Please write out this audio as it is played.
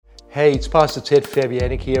Hey, it's Pastor Ted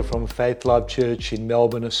Fabianic here from Faith Love Church in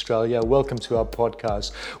Melbourne, Australia. Welcome to our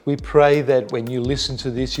podcast. We pray that when you listen to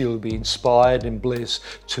this, you'll be inspired and blessed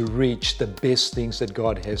to reach the best things that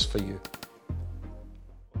God has for you.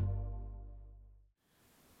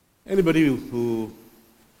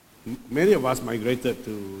 Many of us migrated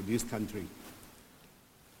to this country.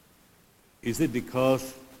 Is it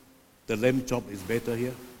because the lamb chop is better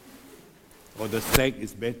here? Or the steak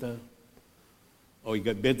is better? Or you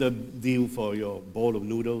get better deal for your bowl of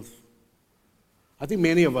noodles? I think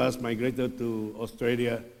many of us migrated to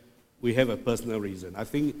Australia, we have a personal reason. I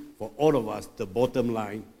think for all of us, the bottom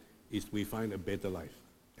line is we find a better life.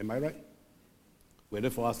 Am I right?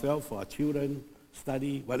 Whether for ourselves, for our children,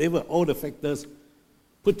 study, whatever, all the factors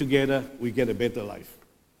put together, we get a better life.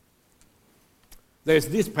 There's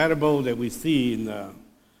this parable that we see in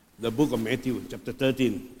the book of Matthew, chapter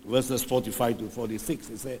 13, verses 45 to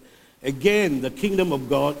 46. It says, "Again, the kingdom of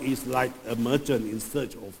God is like a merchant in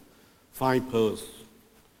search of fine pearls,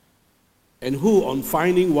 and who, on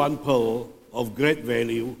finding one pearl of great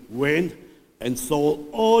value, went and sold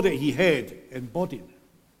all that he had and bought it."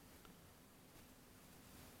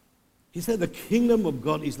 He said the kingdom of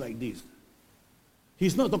God is like this.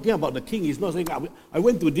 He's not talking about the king. He's not saying, I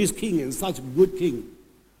went to this king and such a good king.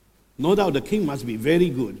 No doubt the king must be very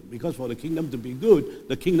good, because for the kingdom to be good,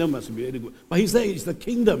 the kingdom must be very good. But he said it's the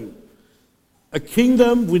kingdom. A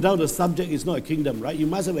kingdom without a subject is not a kingdom, right? You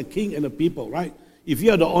must have a king and a people, right? If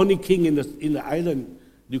you are the only king in the island,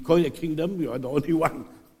 you call it a kingdom, you are the only one.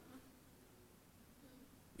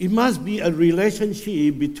 It must be a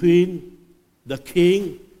relationship between the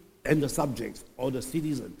king and the subjects or the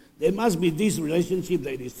citizen. There must be this relationship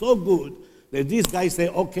that is so good that this guy say,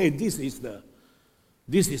 okay, this is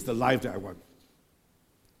the life that I want.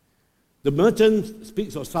 The merchant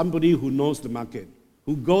speaks of somebody who knows the market,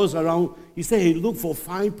 who goes around. He said he looked for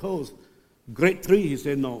fine pearls. Grade 3, he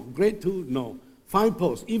said no. Grade 2, no. Fine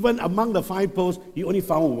pearls. Even among the fine pearls, he only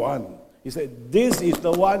found one. He said, this is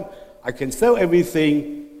the one. I can sell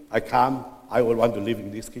everything. I will want to live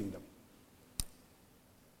in this kingdom.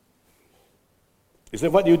 Is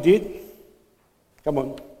that what you did? Come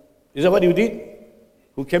on. Is that what you did?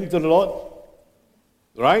 Who came to the Lord?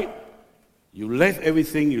 Right? You left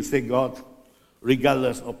everything, you say, God,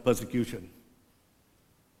 regardless of persecution,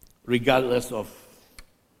 regardless of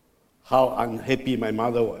how unhappy my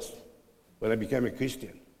mother was when I became a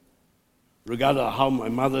Christian, regardless of how my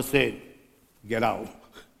mother said, get out.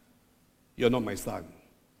 You're not my son.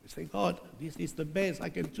 You say, God, this is the best I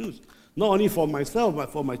can choose. Not only for myself,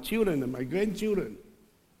 but for my children and my grandchildren.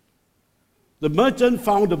 The merchant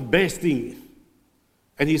found the best thing.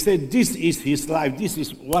 And he said, this is his life. This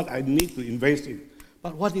is what I need to invest in.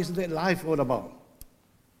 But what is that life all about?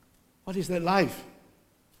 What is that life?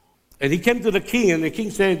 And he came to the king, and the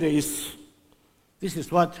king said, this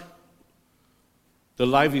is what the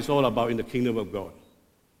life is all about in the kingdom of God.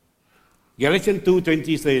 Galatians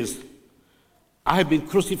 2:20 says, I have been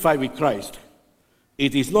crucified with Christ.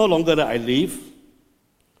 It is no longer that I live,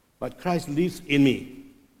 but Christ lives in me.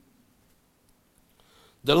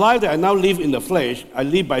 The life that I now live in the flesh, I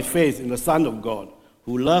live by faith in the Son of God,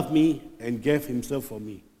 who loved me and gave himself for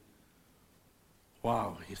me.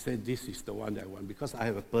 Wow, he said, this is the one that I want, because I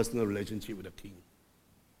have a personal relationship with the king.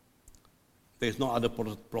 There's no other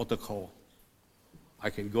protocol.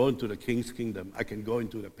 I can go into the king's kingdom. I can go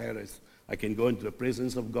into the palace. I can go into the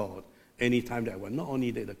presence of God anytime that I want. Not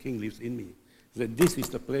only that the king lives in me. He said, this is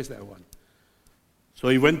the place that I want. So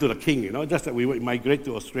he went to the king, just like we migrate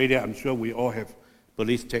to Australia, I'm sure we all have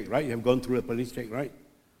police check, right? You have gone through a police check, right?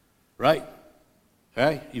 Right?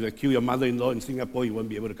 Hey? If you kill your mother-in-law in Singapore, you won't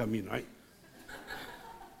be able to come in, right?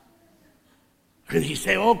 And he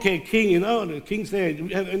said, okay, king, the king said, do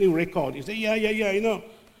you have any record? He said, yeah,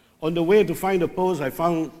 On the way to find the pearls, I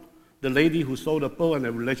found the lady who sold the pearl and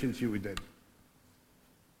a relationship with them.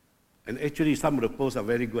 And actually, some of the pearls are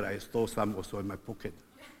very good. I stole some also in my pocket.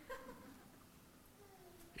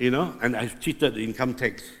 And I cheated the income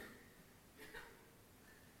tax.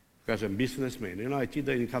 Because I'm a businessman, I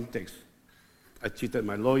cheated income tax. I cheated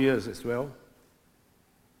my lawyers as well.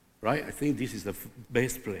 Right? I think this is the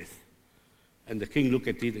best place. And the king looked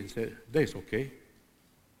at it and said, that's okay.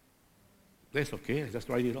 That's okay, I just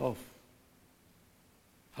write it off.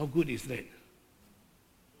 How good is that?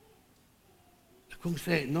 The king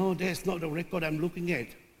said, no, that's not the record I'm looking at.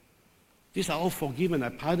 These are all forgiven, I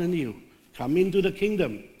pardon you. Come into the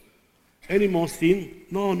kingdom. Any more sin?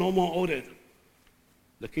 No more all that.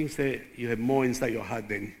 The king said, you have more inside your heart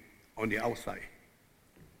than on the outside.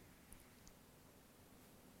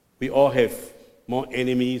 We all have more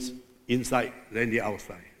enemies inside than the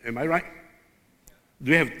outside. Am I right?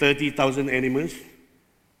 Do we have 30,000 animals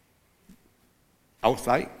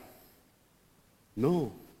outside?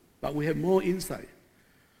 No, but we have more inside.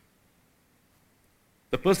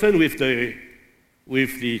 The person with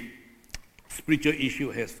the spiritual issue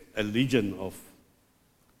has a legion of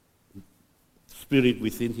spirit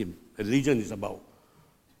within him. A legion is about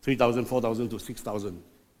 3,000, 4,000 to 6,000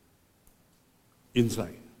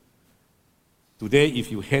 inside. Today,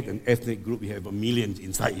 if you had an ethnic group, you have 1 million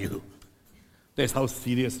inside you. That's how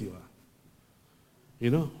serious you are. You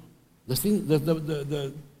know, the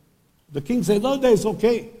king said, "No, that's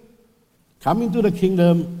okay. Come into the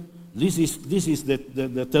kingdom. This is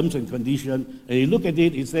the terms and conditions." And he looked at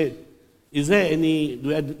it. He said, "Is there any?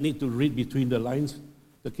 Do I need to read between the lines?"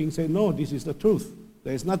 The king said, "No, this is the truth.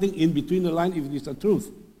 There is nothing in between the lines if it is the truth.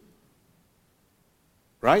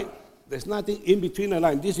 Right? There's nothing in between the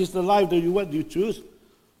lines. This is the life that you choose.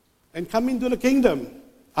 And come into the kingdom.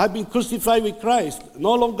 I've been crucified with Christ.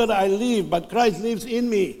 No longer I live, but Christ lives in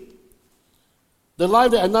me. The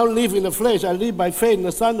life that I now live in the flesh, I live by faith in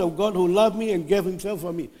the Son of God who loved me and gave himself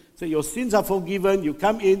for me." So your sins are forgiven. You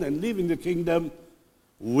come in and live in the kingdom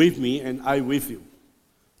with me and I with you.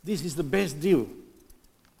 This is the best deal.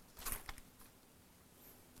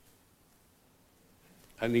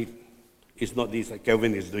 And it's not this, like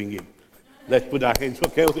Kelvin is doing it. Let's put our hands for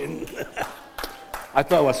Kelvin. I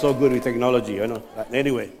thought I was so good with technology, you know. But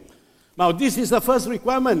anyway, now this is the first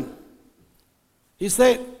requirement. He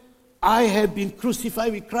said, "I have been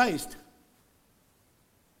crucified with Christ."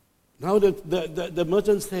 Now the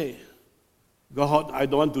merchant say, "God, I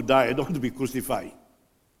don't want to die. I don't want to be crucified."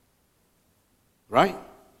 Right?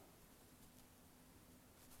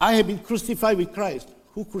 I have been crucified with Christ.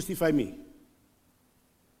 Who crucified me?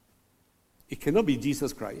 It cannot be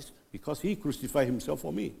Jesus Christ because he crucified himself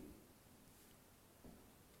for me.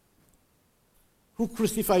 Who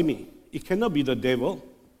crucified me? It cannot be the devil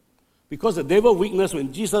because the devil weakness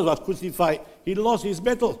when Jesus was crucified, he lost his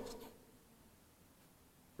battle.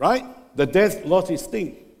 Right? The death lost his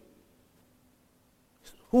sting.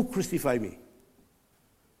 Who crucified me?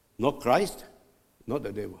 Not Christ, not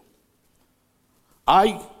the devil.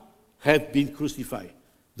 I have been crucified.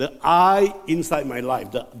 The I inside my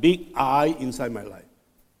life, the big I inside my life.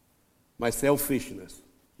 My selfishness,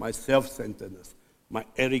 my self-centeredness, my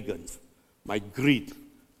arrogance, my greed,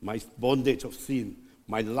 my bondage of sin,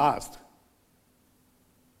 my lust.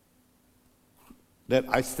 That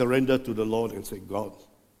I surrender to the Lord and say, "God,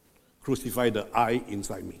 crucify the I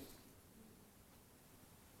inside me."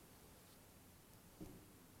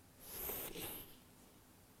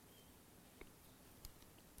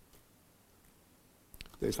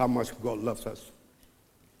 That's how much God loves us.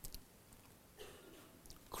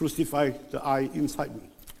 Crucify the I inside me.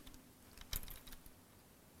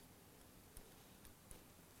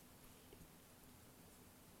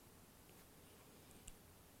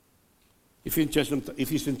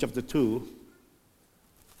 Ephesians chapter 2,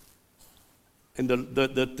 and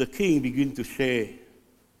the king began to share,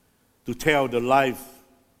 to tell the life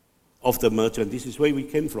of the merchant. This is where we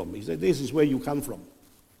came from. He said, "This is where you come from.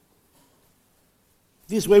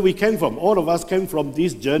 This is where we came from. All of us came from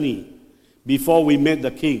this journey before we met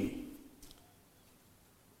the king."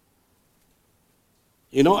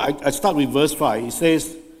 You know, I start with verse 5. It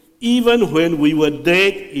says, "Even when we were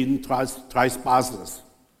dead in trespasses."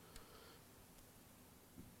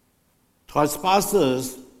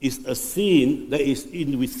 Trespasses is a sin that is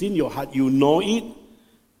within your heart. You know it,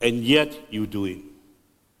 and yet you do it.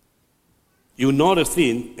 You know the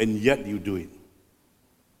sin, and yet you do it.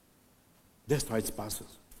 That's trespasses.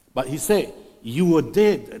 But he said, you were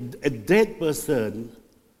dead. A dead person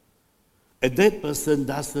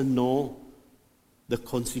doesn't know the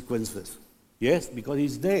consequences. Yes, because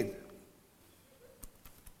he's dead.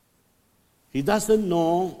 He doesn't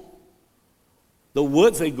know the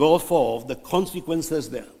words that go forth, the consequences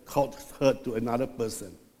that cause hurt to another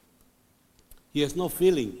person. He has no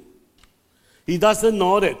feeling. He doesn't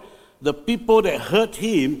know that the people that hurt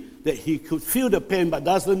him, that he could feel the pain, but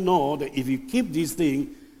doesn't know that if you keep this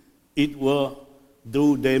thing, it will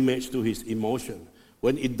do damage to his emotion.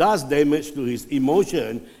 When it does damage to his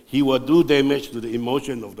emotion, he will do damage to the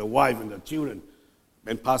emotion of the wife and the children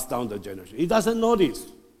and pass down the generation. He doesn't know this.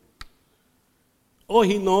 All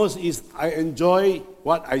he knows is, I enjoy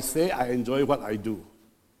what I say, I enjoy what I do.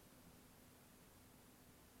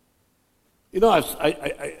 You know,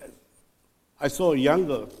 I saw a young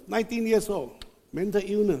girl, 19 years old, mental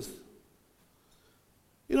illness.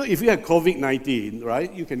 You know, if you have COVID-19,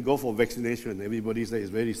 right, you can go for vaccination. Everybody says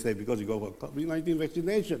it's very safe because you go for COVID-19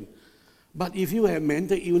 vaccination. But if you have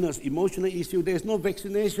mental illness, emotional issue, there's no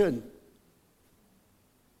vaccination.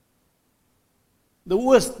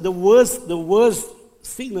 The worst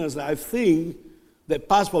sickness I think that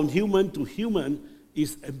pass from human to human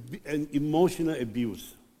is an emotional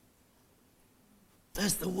abuse.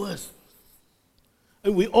 That's the worst.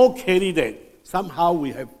 And we all carry that. Somehow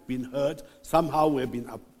we have been hurt, somehow we have been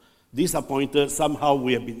disappointed, somehow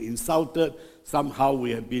we have been insulted, somehow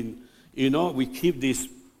we have been, we keep this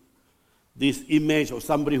image of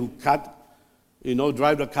somebody who drive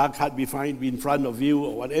the car, cut in front of you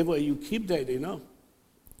or whatever. You keep that,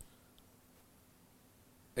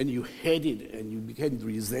 And you hate it and you became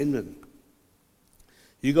resentment.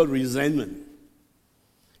 You got resentment.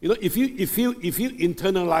 If you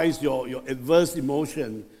internalize your adverse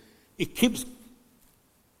emotion, it keeps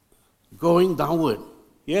going downward.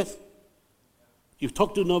 Yes? You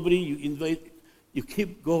talk to nobody, you invite, you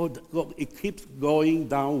keep it keeps going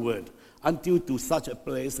downward until to such a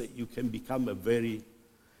place that you can become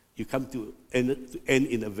you come to end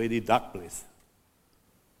in a very dark place.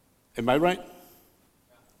 Am I right?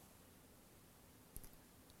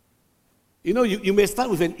 You may start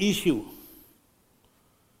with an issue.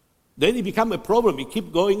 Then it becomes a problem. You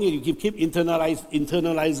keep going, you keep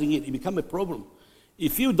internalizing it. It becomes a problem.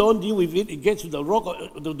 If you don't deal with it, it gets to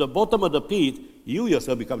the bottom of the pit, you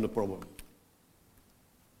yourself become the problem.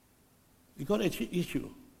 You got an issue.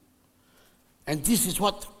 And this is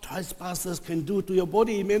what trespassers can do to your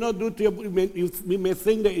body. It may not do to your body. You may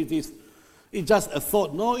think that it's just a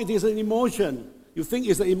thought. No, it is an emotion. You think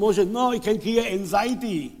it's an emotion. No, it can create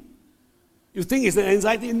anxiety. You think it's an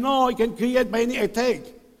anxiety. No, it can create panic attack.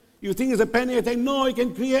 You think it's a panic attack. No, it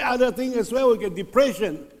can create other things as well. It can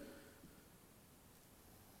depression.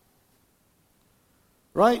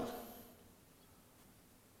 Right?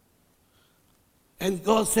 And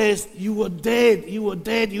God says, you were dead,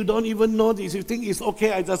 you don't even know this. You think it's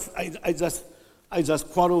okay, I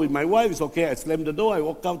just quarrel with my wife, it's okay, I slam the door, I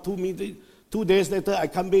walk out 2 days later, I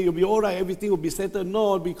come back, you'll be all right, everything will be settled.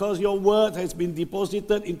 No, because your word has been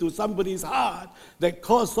deposited into somebody's heart that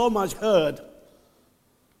caused so much hurt.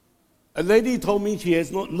 A lady told me she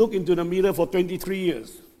has not looked into the mirror for 23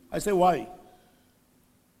 years. I said, why?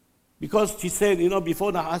 Because she said,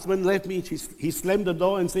 before the husband left me, he slammed the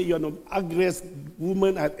door and said, you're the ugliest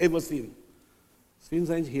woman I've ever seen. Since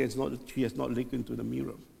then, she has not looked into the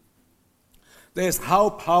mirror. That's how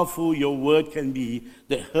powerful your word can be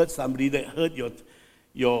that hurt somebody, that hurt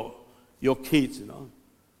your kids,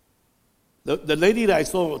 The lady that I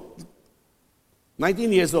saw,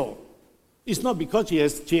 19 years old, it's not because she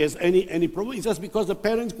has any problem, it's just because the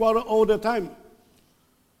parents quarrel all the time.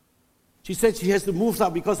 She said she has to move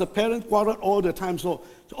out because the parents quarreled all the time. So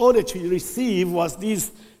all that she received was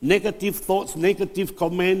these negative thoughts, negative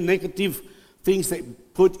comments, negative things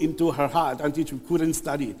that put into her heart until she couldn't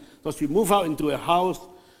study. So she moved out into a house,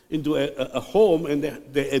 into a home, and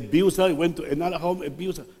the abuser went to another home,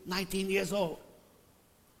 abuser, 19 years old.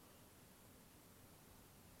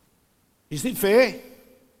 Is it fair?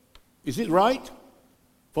 Is it right?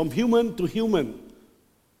 From human to human.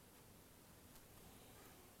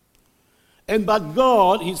 But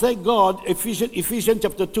God, he said God, Ephesians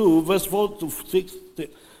chapter 2, verse 4 to 6.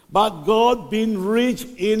 But God being rich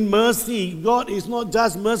in mercy. God is not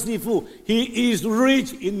just merciful. He is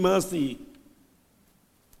rich in mercy.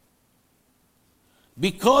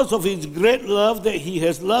 Because of his great love that he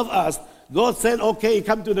has loved us, God said, okay, he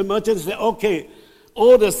come to the merchant and said, okay,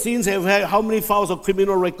 all the sins have had, how many files of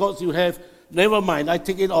criminal records you have, never mind, I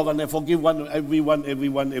take it off and I forgive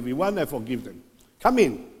everyone, I forgive them. Come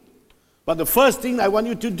in. But the first thing I want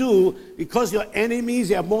you to do, because your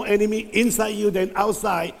enemies, you have more enemy inside you than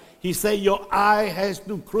outside, he said your eye has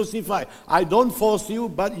to crucify. I don't force you,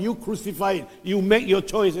 but you crucify it. You make your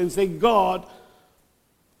choice and say, God,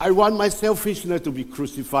 I want my selfishness to be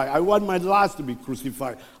crucified. I want my lust to be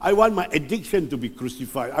crucified. I want my addiction to be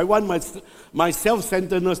crucified. I want my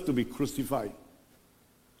self-centeredness to be crucified.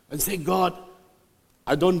 And say, God,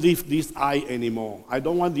 I don't live this eye anymore. I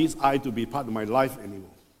don't want this eye to be part of my life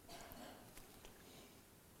anymore.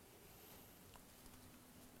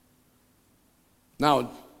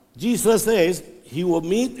 Now, Jesus says he will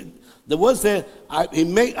meet, the word says, he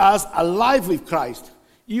made us alive with Christ.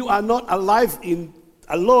 You are not alive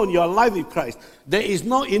alone, you are alive with Christ. There is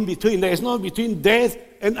no in between. There is no between death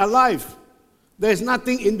and alive. There is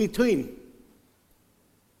nothing in between.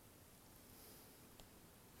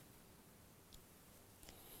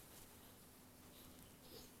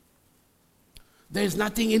 There is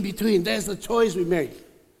nothing in between. There's a choice we make.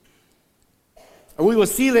 And we will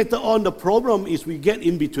see later on the problem is we get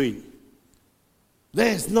in between.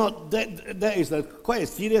 That is quite a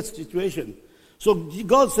serious situation. So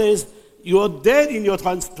God says, you are dead in your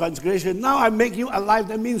transgression. Now I make you alive.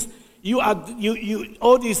 That means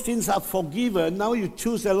All these things are forgiven. Now you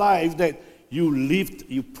choose a life that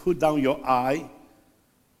you put down your I.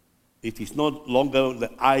 It is no longer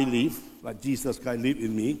that I live, but Jesus Christ live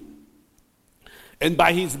in me. And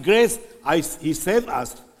by His grace, He saved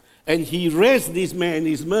us. And He raised this man,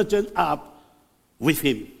 this merchant, up with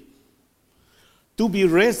Him. To be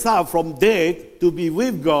raised up from death, to be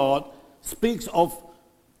with God, speaks of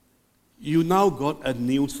you now got a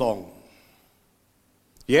new song.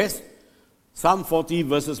 Yes? Psalm 40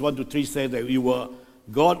 verses 1 to 3 says that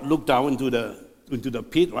God looked down into the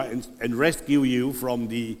pit, right, and rescue you from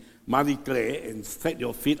the muddy clay and set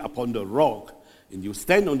your feet upon the rock. And you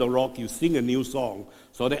stand on the rock, you sing a new song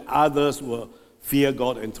so that others will fear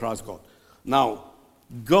God and trust God. Now,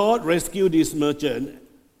 God rescued this merchant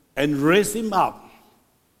and raised him up.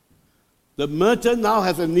 The merchant now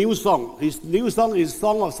has a new song. His new song is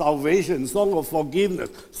song of salvation, song of forgiveness,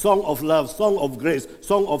 song of love, song of grace,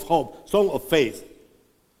 song of hope, song of faith.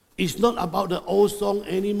 It's not about the old song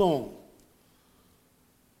anymore.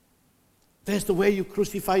 That's the way you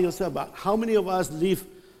crucify yourself. But how many of us live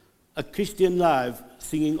a Christian life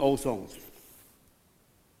singing old songs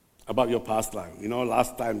about your past life? You know,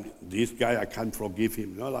 last time this guy, I can't forgive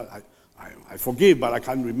him. You know, like, I forgive, but I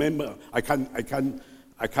can't remember. I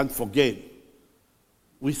can't forget.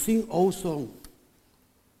 We sing old songs.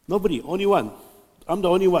 Nobody, only one. I'm the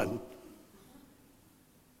only one.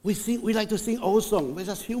 We like to sing old songs. We're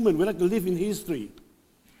just human. We like to live in history.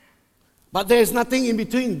 But there is nothing in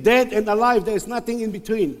between. Dead and alive, there is nothing in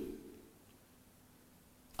between.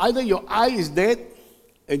 Either your I is dead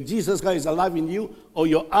and Jesus Christ is alive in you, or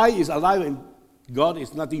your I is alive and God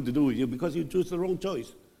is nothing to do with you because you choose the wrong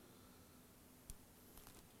choice.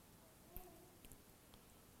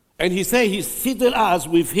 And He said He seated us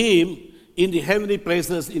with Him in the heavenly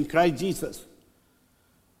places in Christ Jesus.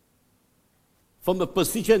 From the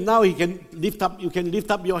position now you can lift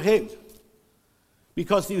up your head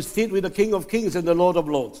because you sit with the King of Kings and the Lord of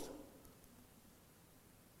Lords.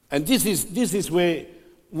 And this is where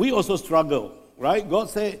we also struggle, right? God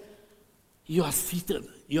said, you are seated.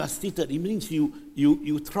 You are seated. It means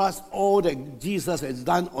you trust all that Jesus has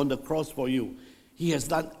done on the cross for you. He has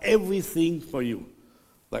done everything for you.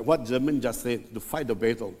 Like what German just said, to fight the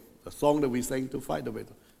battle. The song that we sang, to fight the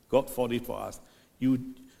battle. God fought it for us.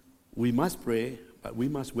 We must pray, but we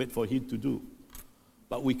must wait for Him to do.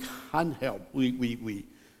 But we can't help. We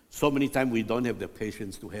so many times we don't have the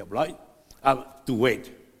patience to help, right? To wait.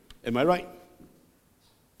 Am I right?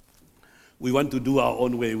 We want to do our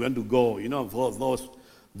own way. We want to go. You know, for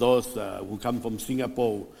those who come from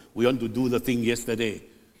Singapore, we want to do the thing yesterday.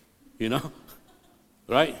 You know?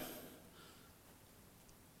 Right?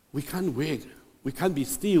 We can't wait. We can't be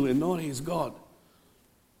still and know He's God.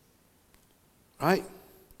 Right?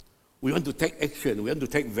 We want to take action. We want to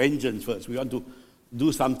take vengeance first. We want to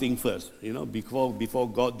do something first. You know, before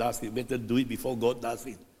God does it. Better do it before God does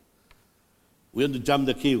it. We want to jump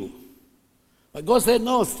the queue. But God said,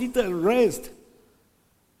 no, sit and rest.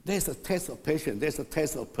 There's a test of patience. There's a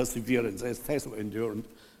test of perseverance. There's a test of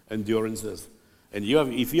endurances. And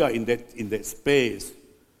if you are in that space,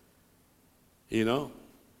 you know,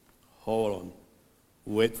 hold on.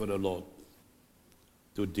 Wait for the Lord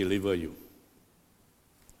to deliver you.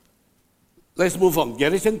 Let's move on.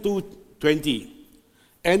 Galatians 2:20.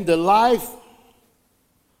 And the life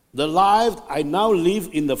I now live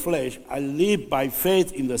in the flesh, I live by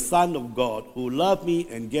faith in the Son of God who loved me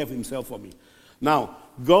and gave Himself for me. Now,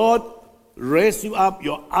 God raised you up.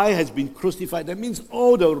 Your eye has been crucified. That means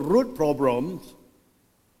all the root problems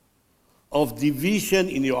of division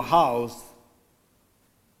in your house,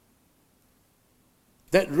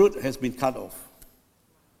 that root has been cut off.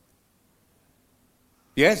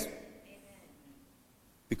 Yes?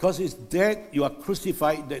 Because it's dead, you are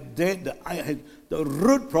crucified, the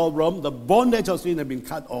root problem, the bondage of sin has been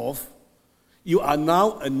cut off. You are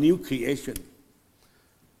now a new creation.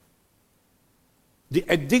 The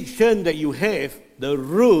addiction that you have, the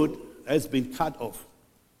root has been cut off.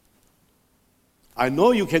 I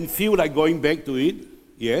know you can feel like going back to it,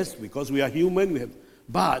 yes, because we are human,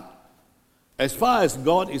 but as far as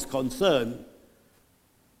God is concerned,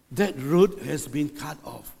 that root has been cut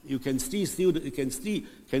off. You can still see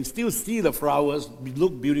the flowers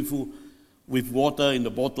look beautiful with water in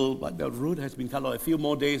the bottle, but the root has been cut off. A few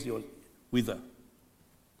more days, you'll wither.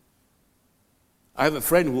 I have a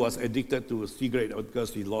friend who was addicted to a cigarette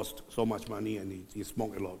because he lost so much money and he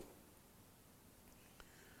smoked a lot.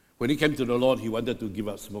 When he came to the Lord, he wanted to give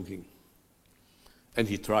up smoking. And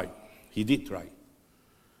he tried. He did try.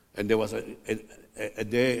 And there was a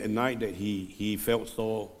day, a night that he felt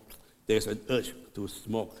so, there's an urge to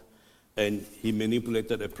smoke. And he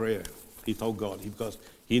manipulated a prayer. He told God, because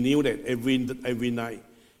he knew that every night,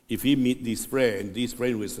 if he meet this friend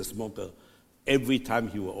was a smoker, every time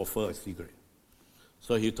he will offer a cigarette.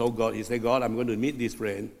 So he told God, he said, God, I'm going to meet this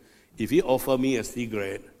friend. If he offer me a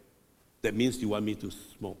cigarette, that means you want me to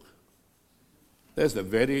smoke. That's a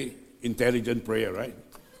very intelligent prayer, right?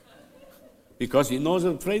 Because he knows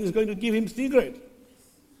the friend is going to give him cigarette.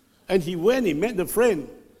 And he went, he met the friend.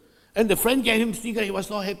 And the friend gave him cigarette. He was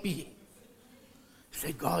so happy. He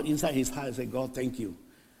said, God, inside his heart, he said, God, thank you.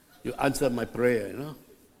 You answered my prayer, you know.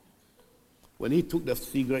 When he took the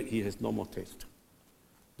cigarette, he has no more taste.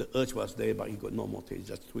 The urge was there, but he got no more taste,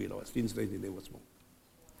 just threw it away. Since then, he never smoked.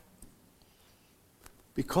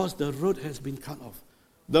 Because the root has been cut off.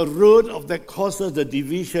 The root of that causes the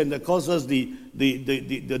division, that causes the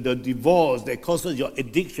divorce, that causes your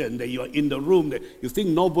addiction, that you are in the room, that you think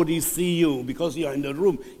nobody see you because you are in the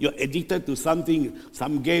room. You're addicted to something,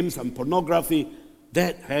 some game, some pornography.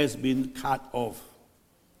 That has been cut off.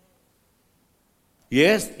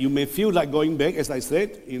 Yes, you may feel like going back, as I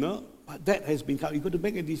said, you know, but that has been cut. You've got to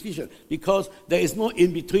make a decision because there is no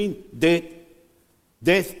in between death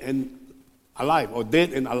and alive, or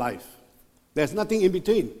dead and alive. There's nothing in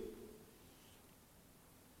between.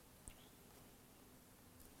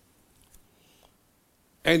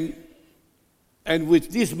 And with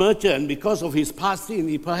this merchant, because of his past sin,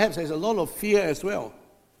 he perhaps has a lot of fear as well.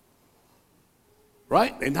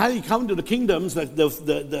 Right? And how he come to the kingdoms, that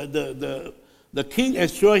the king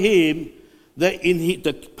assured him that in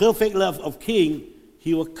the perfect love of king,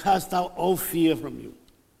 he will cast out all fear from you.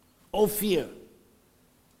 All fear.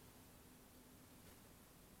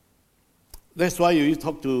 That's why you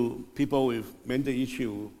talk to people with mental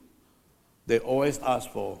issue, they always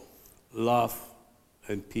ask for love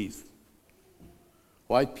and peace.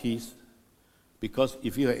 Why peace? Because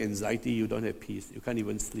if you have anxiety, you don't have peace. You can't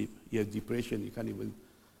even sleep. You have depression, you can't even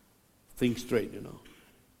think straight, you know.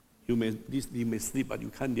 You may sleep, but you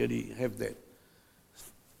can't really have that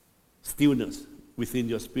stillness within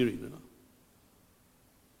your spirit, you know.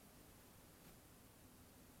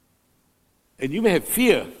 And you may have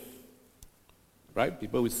fear. Right?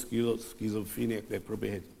 People with schizophrenia, they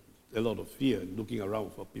probably had a lot of fear looking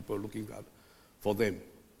around for people looking out for them.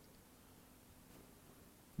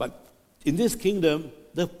 But in this kingdom,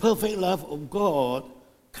 the perfect love of God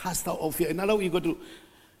casts out all fear. In other words, you got to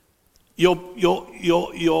your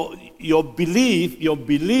belief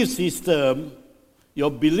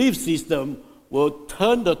system will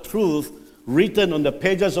turn the truth written on the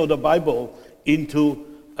pages of the Bible into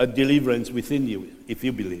a deliverance within you if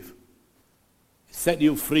you believe. Set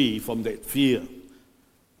you free from that fear.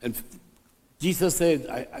 And Jesus said,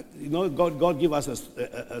 God give us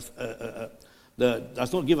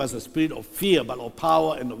does not give us a spirit of fear, but of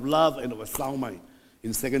power and of love and of a sound mind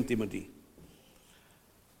in 2 Timothy.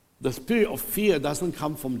 The spirit of fear doesn't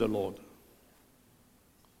come from the Lord.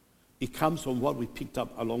 It comes from what we picked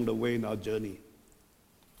up along the way in our journey.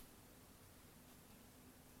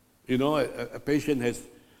 You know, a patient has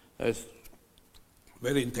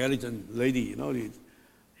very intelligent lady, you know,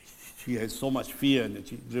 she has so much fear and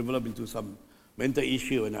she developed into some mental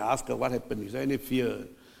issue, and I asked her what happened. Is there any fear,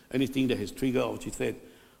 anything that has triggered? Or she said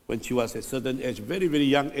when she was at a certain age, very, very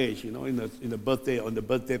young age, you know, on the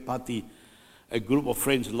birthday party, a group of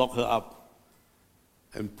friends locked her up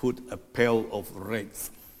and put a pail of rags,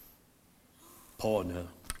 pour on her,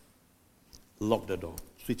 locked the door,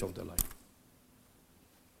 switch off the light.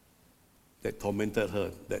 That tormented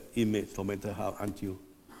her, that image tormented her until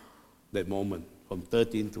that moment, from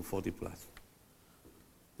 13 to 40 plus.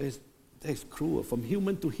 That's cruel, from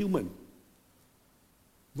human to human.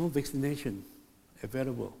 No vaccination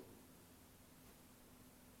available.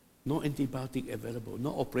 No antibiotic available.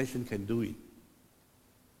 No operation can do it.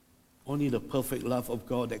 Only the perfect love of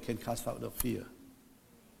God that can cast out the fear.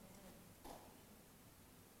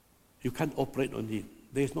 You can't operate on it.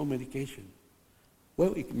 There's no medication.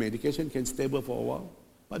 Well, medication can stable for a while,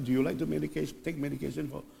 but do you like to take medication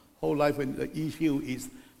for whole life when the issue is,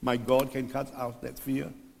 my God can cut out that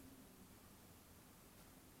fear?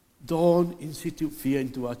 Don't institute fear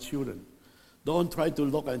into our children. Don't try to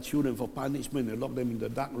lock our children for punishment and lock them in the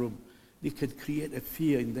dark room. They can create a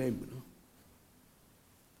fear in them, you know.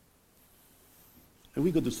 And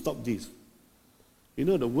we got to stop this. You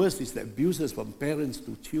know, the worst is the abuses from parents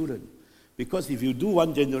to children. Because if you do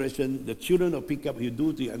one generation, the children will pick up, you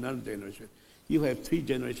do to another generation. You have 3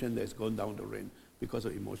 generations that's gone down the drain because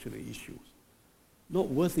of emotional issues. Not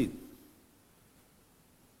worth it.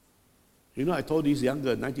 You know, I told this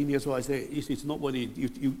younger, 19 years old, I said, it's not worth it.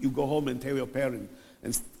 You go home and tell your parents,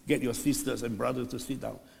 and get your sisters and brothers to sit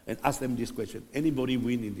down and ask them this question. Anybody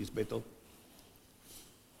win in this battle?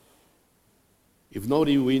 If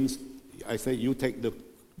nobody wins, I say you take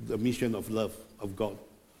the mission of love of God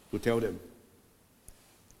to tell them.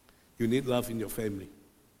 You need love in your family.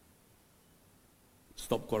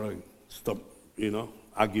 Stop quarreling. Stop,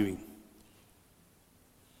 arguing.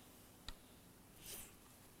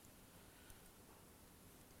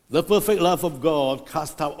 The perfect love of God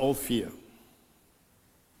casts out all fear.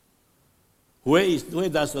 Where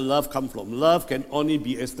does the love come from? Love can only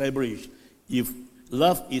be established if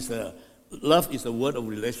love is a word of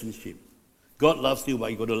relationship. God loves you,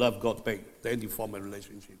 but you got to love God back. Then you form a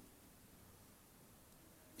relationship.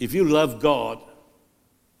 If you love God,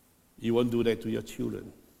 you won't do that to your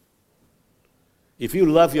children. If you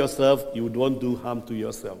love yourself, you won't do harm to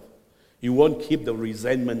yourself. You won't keep the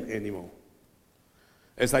resentment anymore.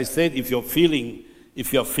 As I said, if you're feeling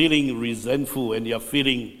resentful and you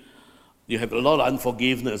have a lot of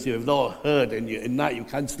unforgiveness, you have a lot of hurt, and at night you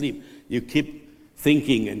can't sleep, you keep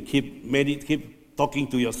thinking and keep talking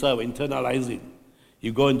to yourself, internalize it,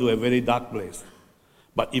 you go into a very dark place.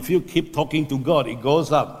 But if you keep talking to God, it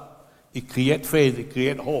goes up. It creates faith, it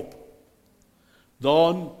creates hope.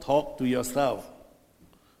 Don't talk to yourself.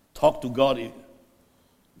 Talk to God,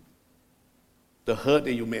 the hurt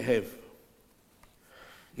that you may have.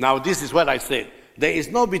 Now, this is what I said. There is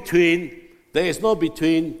no in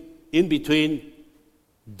between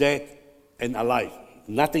death and alive.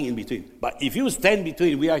 Nothing in between. But if you stand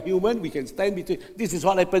between, we are human, we can stand between. This is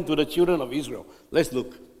what happened to the children of Israel. Let's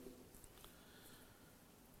look.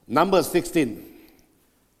 Numbers 16,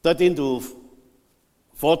 13 to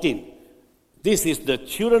 14. This is the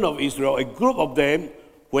children of Israel, a group of them,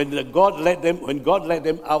 when God led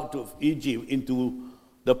them out of Egypt into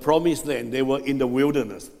the promised land. They were in the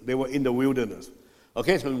wilderness.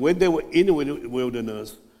 Okay, so when they were in the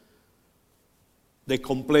wilderness, they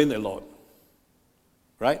complained a lot.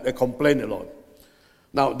 Right? They complained a lot.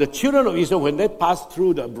 Now, the children of Israel, when they passed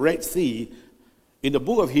through the Red Sea, in the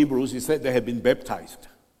book of Hebrews, it said they had been baptized.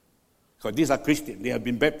 Because these are Christians, they have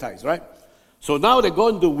been baptized, right? So now they go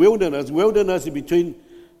into wilderness. Wilderness is between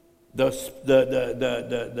the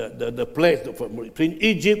place between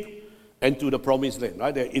Egypt and to the promised land,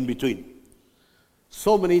 right? They're in between.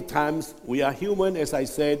 So many times we are human, as I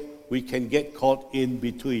said, we can get caught in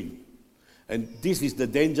between. And this is the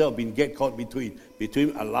danger of being get caught between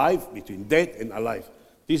death and alive.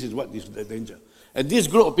 This is the danger. And this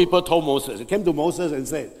group of people told Moses, they came to Moses and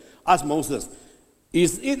said, ask Moses,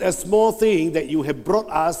 is it a small thing that you have brought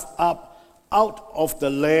us up out of the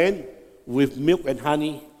land with milk and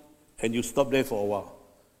honey, and you stop there for a while?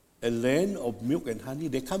 A land of milk and honey?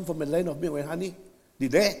 They come from a land of milk and honey?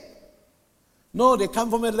 Did they? No, they come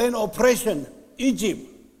from a land of oppression, Egypt.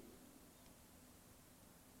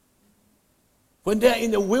 When they are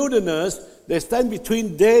in the wilderness, they stand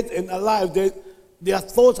between dead and alive. Their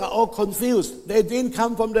thoughts are all confused. They didn't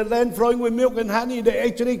come from the land flowing with milk and honey. They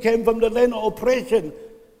actually came from the land of oppression.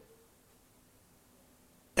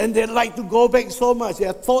 And they like to go back so much. They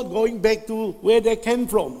are thought going back to where they came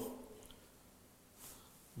from.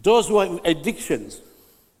 Those who have addictions.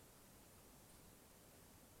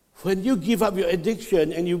 When you give up your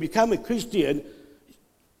addiction and you become a Christian,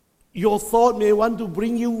 your thought may want to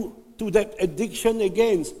bring you to that addiction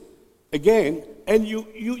again, and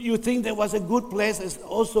you think there was a good place as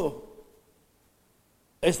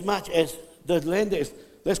much as the land is.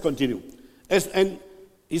 Let's continue. And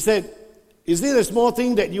he said, is it a small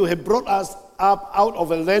thing that you have brought us up out of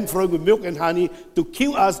a land flowing with milk and honey to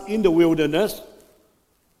kill us in the wilderness?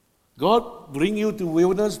 God bring you to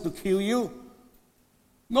wilderness to kill you?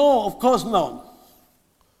 No, of course not.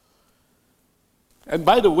 And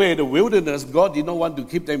by the way, the wilderness, God did not want to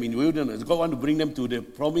keep them in wilderness. God wanted to bring them to the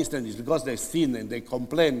promised land. It's because they sin and they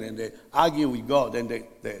complain and they argue with God, and they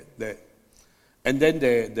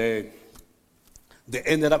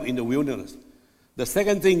ended up in the wilderness. The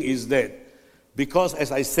second thing is that because,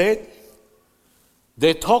 as I said,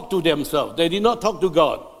 they talked to themselves. They did not talk to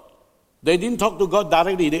God. They didn't talk to God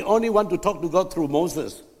directly. They only want to talk to God through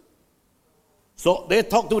Moses. So they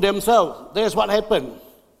talked to themselves. That's what happened.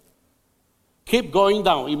 Keep going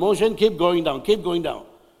down. Emotion keep going down.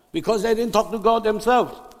 Because they didn't talk to God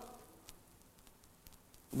themselves.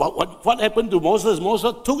 But what happened to Moses?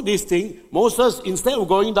 Moses took this thing. Moses, instead of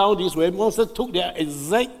going down this way, Moses took their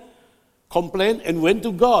exact complaint and went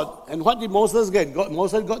to God. And what did Moses get?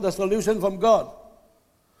 Moses got the solution from God.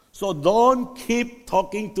 So don't keep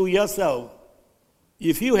talking to yourself.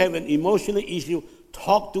 If you have an emotional issue,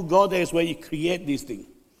 talk to God. That's where you create this thing.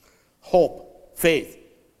 Hope, faith,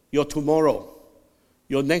 your tomorrow,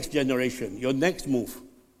 your next generation, your next move.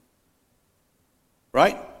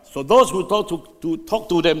 Right? So those who talk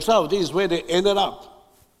to themselves, this is where they ended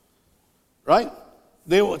up. Right?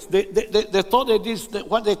 They thought that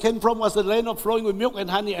what they came from was the land of flowing with milk and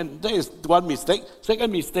honey, and there is one mistake.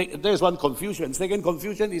 Second mistake, there is one confusion. Second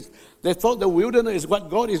confusion is they thought the wilderness is what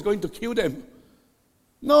God is going to kill them.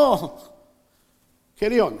 No.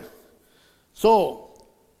 Carry on. So,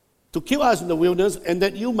 to kill us in the wilderness, and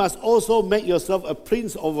that you must also make yourself a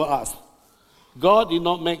prince over us. God did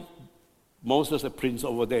not make Moses a prince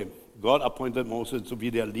over them. God appointed Moses to be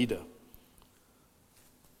their leader.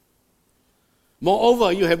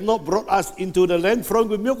 Moreover, you have not brought us into the land flowing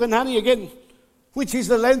with milk and honey again. Which is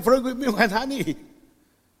the land flowing with milk and honey?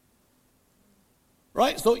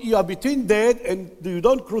 Right? So you are between dead and you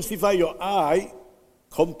don't crucify your eye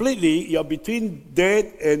completely. You are between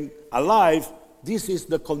dead and alive. This is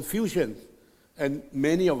the confusion. And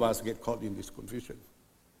many of us get caught in this confusion.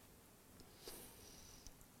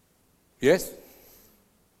 Yes?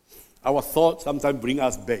 Our thoughts sometimes bring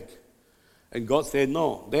us back. And God said,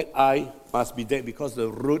 no, that eye must be dead because the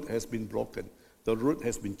root has been broken. The root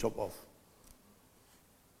has been chopped off.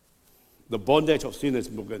 The bondage of sin is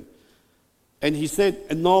broken. And he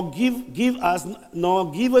said, nor given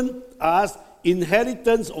us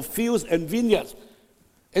inheritance of fields and vineyards.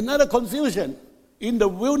 Another confusion. In the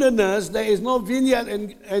wilderness, there is no vineyard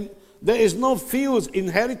and there is no fields,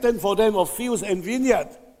 inheritance for them of fields and vineyard.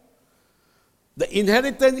 The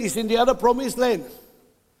inheritance is in the other promised land.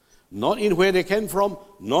 Not in where they came from,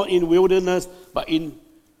 not in wilderness, but in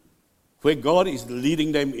where God is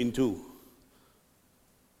leading them into.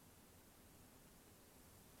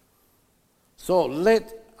 So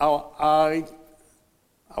let our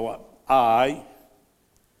eye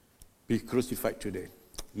be crucified today.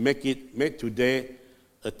 Make today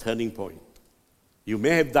a turning point. You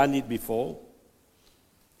may have done it before.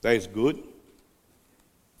 That is good.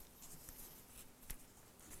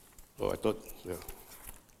 Oh, I thought, yeah.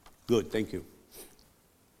 Good, thank you.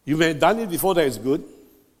 You may have done it before, that is good.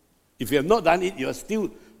 If you have not done it, you are still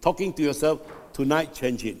talking to yourself. Tonight,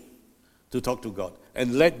 change it to talk to God.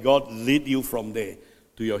 And let God lead you from there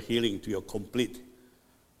to your healing, to your complete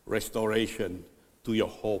restoration, to your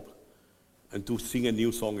hope, and to sing a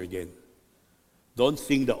new song again. Don't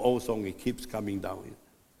sing the old song, it keeps coming down.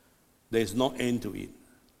 There is no end to it.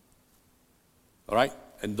 All right?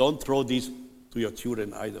 And don't throw this to your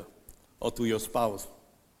children either, or to your spouse,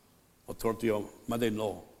 or to your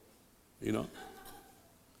mother-in-law, you know.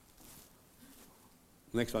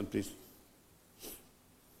 Next one, please.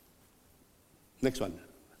 Next one.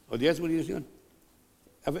 Oh, yes, what is this one?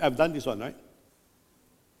 I've done this one, right?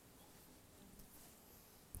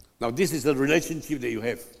 Now, this is the relationship that you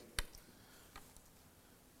have.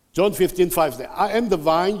 John 15:5 says, I am the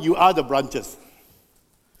vine, you are the branches.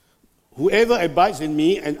 Whoever abides in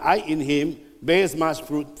me and I in him bears much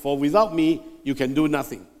fruit, for without me you can do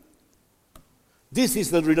nothing. This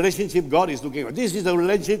is the relationship God is looking at. This is the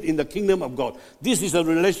relationship in the kingdom of God. This is a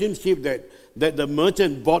relationship that the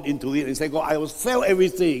merchant bought into it and said, God, I will sell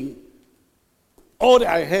everything, all that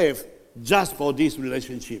I have, just for this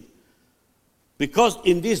relationship. Because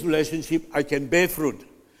in this relationship, I can bear fruit.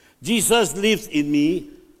 Jesus lives in me.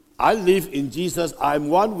 I live in Jesus. I'm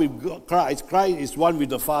one with Christ. Christ is one with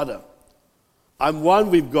the Father. I'm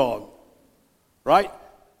one with God. Right?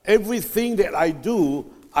 Everything that I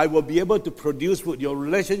do, I will be able to produce fruit. Your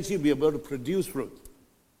relationship will be able to produce fruit.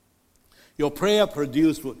 Your prayer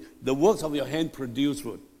produce fruit. The works of your hand produce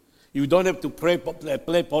fruit. You don't have to play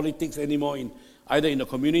politics anymore, either in the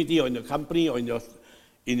community or in the company or in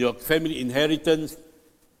your family inheritance.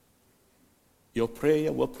 Your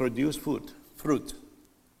prayer will produce fruit.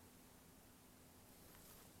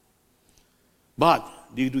 But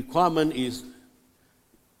the requirement is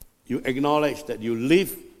you acknowledge that you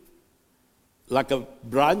live like a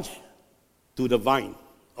branch to the vine,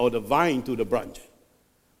 or the vine to the branch,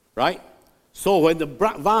 right? So when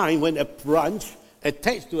a branch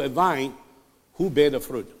attached to a vine, who bear the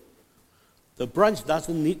fruit? The branch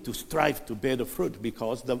doesn't need to strive to bear the fruit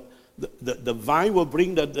because the vine will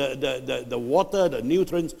bring the water, the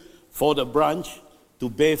nutrients for the branch to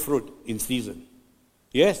bear fruit in season.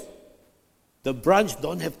 Yes? The branch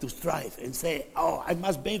don't have to strive and say, oh, I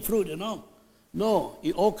must bear fruit, you know. No,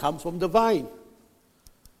 it all comes from the vine.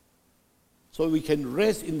 So we can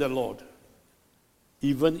rest in the Lord,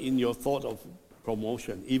 even in your thought of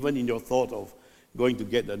promotion, even in your thought of going to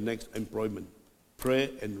get the next employment.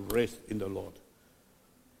 Pray and rest in the Lord.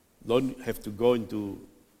 Don't have to go into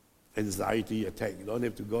anxiety attack. You don't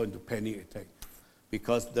have to go into panic attack.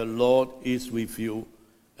 Because the Lord is with you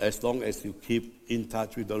as long as you keep in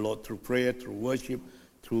touch with the Lord through prayer, through worship,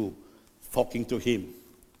 through talking to Him,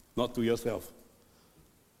 not to yourself.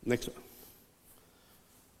 Next one.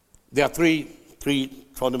 There are three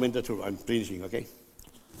fundamental truths. I'm finishing, okay?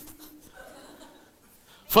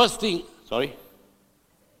 First thing, sorry?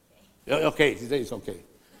 Okay, he said it's okay.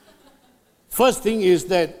 First thing is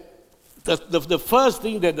that the first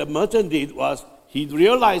thing that the merchant did was he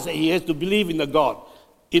realized that he has to believe in the God,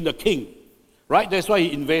 in the King, right? That's why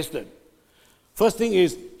he invested. First thing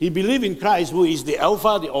is he believed in Christ, who is the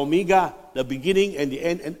Alpha, the Omega, the beginning and the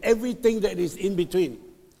end, and everything that is in between.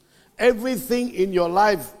 Everything in your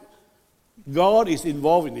life, God is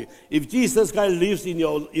involved in it. If Jesus Christ lives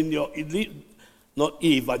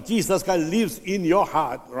but Jesus Christ lives in your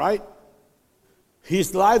heart, right?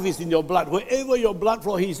 His life is in your blood. Wherever your blood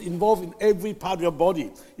flows, He's involved in every part of your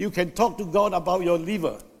body. You can talk to God about your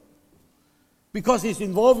liver because He's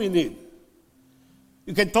involved in it.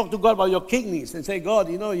 You can talk to God about your kidneys and say, God,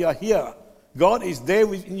 you're here. God is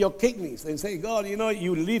there in your kidneys and say, God,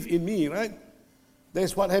 you live in me, right?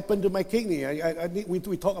 That's what happened to my kidney.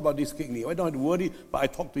 We talk about this kidney. I don't have to worry, but I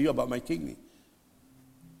talk to you about my kidney.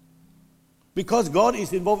 Because God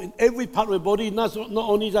is involved in every part of your body, not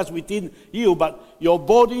only just within you, but your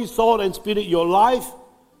body, soul, and spirit, your life,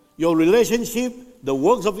 your relationship, the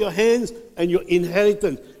works of your hands, and your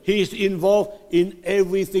inheritance. He is involved in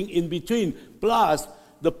everything in between. Plus,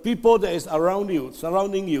 the people that is around you,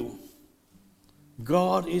 surrounding you.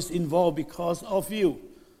 God is involved because of you.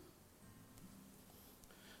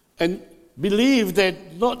 And believe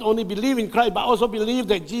that, not only believe in Christ, but also believe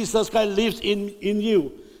that Jesus Christ lives in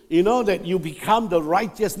you. That you become the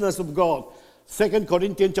righteousness of God. 2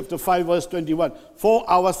 Corinthians chapter 5, verse 21. For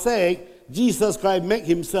our sake, Jesus Christ made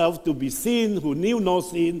Himself to be sin who knew no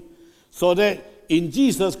sin, so that in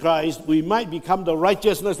Jesus Christ we might become the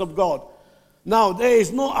righteousness of God. Now, there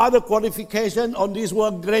is no other qualification on this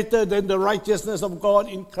world greater than the righteousness of God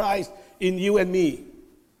in Christ, in you and me.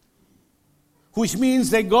 Which means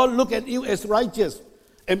that God look at you as righteous.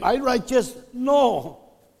 Am I righteous? No.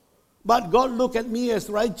 But God look at me as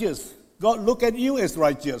righteous. God look at you as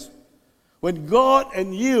righteous. When God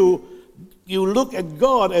and you look at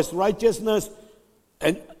God as righteousness,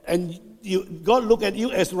 and God look at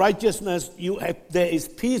you as righteousness, there is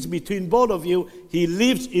peace between both of you. He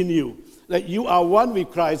lives in you. That you are one with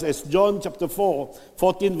Christ, as John chapter 4,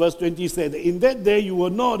 14 verse 20 said. In that day you will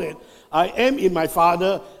know that I am in my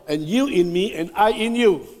Father, and you in me, and I in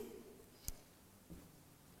you.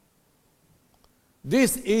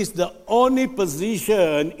 This is the only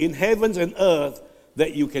position in heavens and earth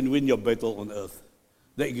that you can win your battle on earth.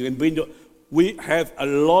 That you can win we have a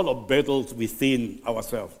lot of battles within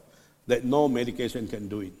ourselves that no medication can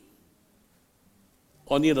do it.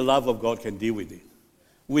 Only the love of God can deal with it.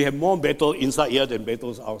 We have more battles inside here than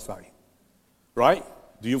battles outside. Right?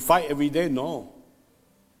 Do you fight every day? No.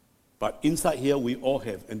 But inside here we all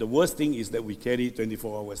have. And the worst thing is that we carry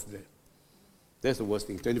 24 hours a day. That's the worst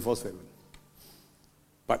thing, 24/7.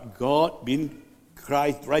 But God being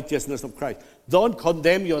Christ, righteousness of Christ. Don't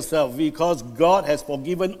condemn yourself because God has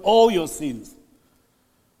forgiven all your sins.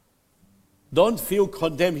 Don't feel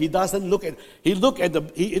condemned. He doesn't look at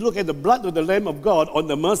the blood of the Lamb of God on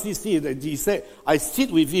the mercy seat, and He said, I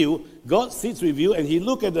sit with you. God sits with you, and He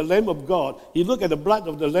look at the Lamb of God. He look at the blood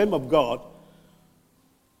of the Lamb of God.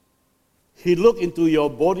 He look into your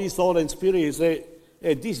body, soul, and spirit. He say,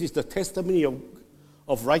 hey, this is the testimony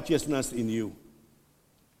of righteousness in you.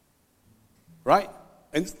 Right?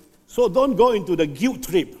 And so don't go into the guilt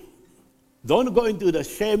trip. Don't go into the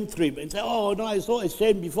shame trip and say, oh, no, I'm so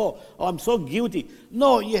ashamed before. Oh, I'm so guilty.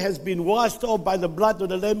 No, it has been washed off by the blood of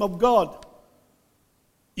the Lamb of God.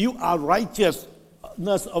 You are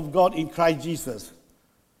righteousness of God in Christ Jesus.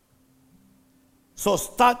 So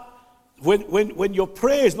start, when your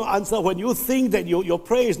prayer is not answered, when you think that your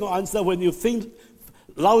prayer is not answered, when you think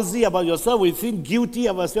lousy about yourself, when you think guilty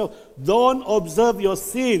about yourself, don't observe your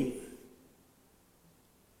sin.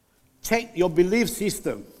 Check your belief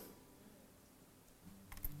system.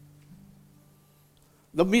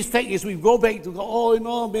 The mistake is we go back to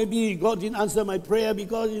go, maybe God didn't answer my prayer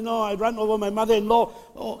because, I ran over my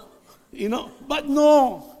mother-in-law. But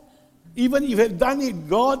no. Even if you have done it,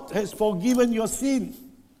 God has forgiven your sin.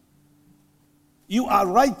 You are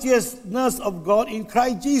righteousness of God in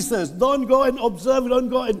Christ Jesus. Don't go and observe, don't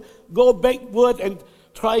go and go backward and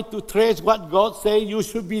try to trace what God said. You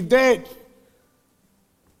should be dead.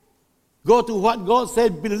 Go to what God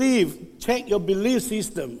said, believe. Check your belief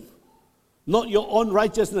system. Not your own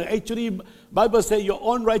righteousness. Actually, Bible says your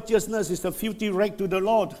own righteousness is a filthy rag to the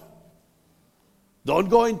Lord. Don't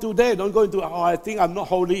go into that. Don't go into, I think I'm not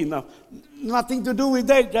holy enough. Nothing to do with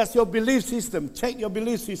that. That's your belief system. Check your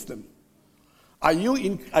belief system. Do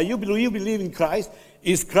you believe in Christ?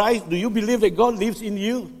 Do you believe that God lives in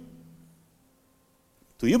you?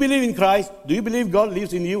 Do you believe in Christ? Do you believe God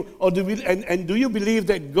lives in you? Or do you believe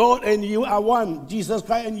that God and you are one? Jesus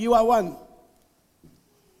Christ and you are one?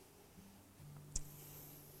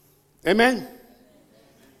 Amen?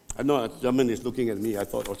 I know a German is looking at me. I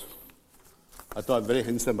thought I'm very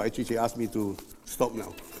handsome, but actually she asked me to stop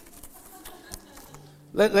now.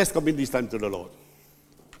 Let's commit this time to the Lord.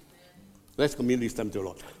 Let's commit this time to the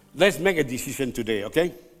Lord. Let's make a decision today,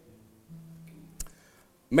 okay?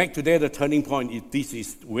 Make today the turning point if this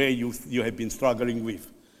is where you have been struggling with,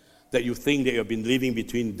 that you think that you have been living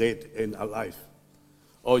between dead and alive,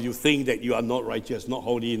 or you think that you are not righteous, not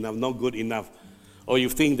holy enough, not good enough, or you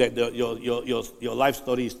think that your life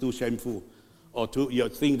story is too shameful, or you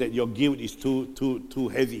think that your guilt is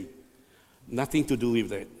too heavy. Nothing to do with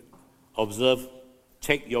that. Observe,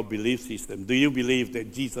 check your belief system. Do you believe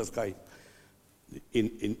that Jesus Christ,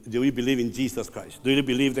 do you believe in Jesus Christ? Do you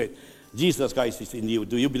believe that Jesus Christ is in you?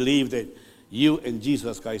 Do you believe that you and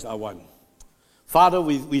Jesus Christ are one? Father,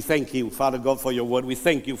 we thank you, Father God, for your word. We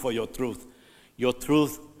thank you for your truth. Your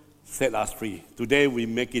truth set us free. Today we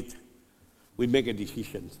make a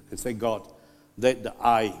decision and say, God, let the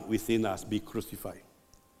I within us be crucified.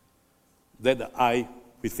 Let the I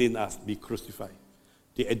within us be crucified.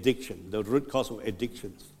 The addiction, the root cause of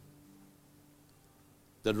addictions,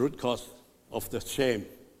 the root cause of the shame,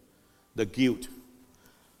 the guilt,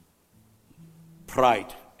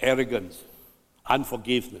 pride, arrogance,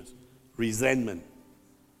 unforgiveness, resentment,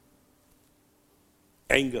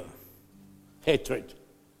 anger, hatred,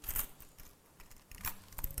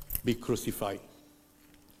 be crucified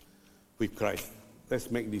with Christ.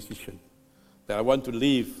 Let's make a decision that I want to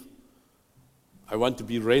live. I want to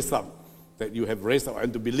be raised up, that you have raised up. I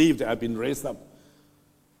want to believe that I've been raised up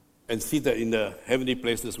and seated in the heavenly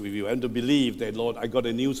places with you. I want to believe that, Lord, I got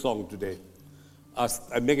a new song today. As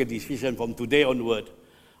I make a decision from today onward,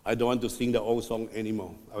 I don't want to sing the old song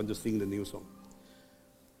anymore. I want to sing the new song.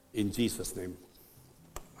 In Jesus' name,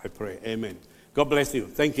 I pray. Amen. God bless you.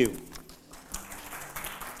 Thank you.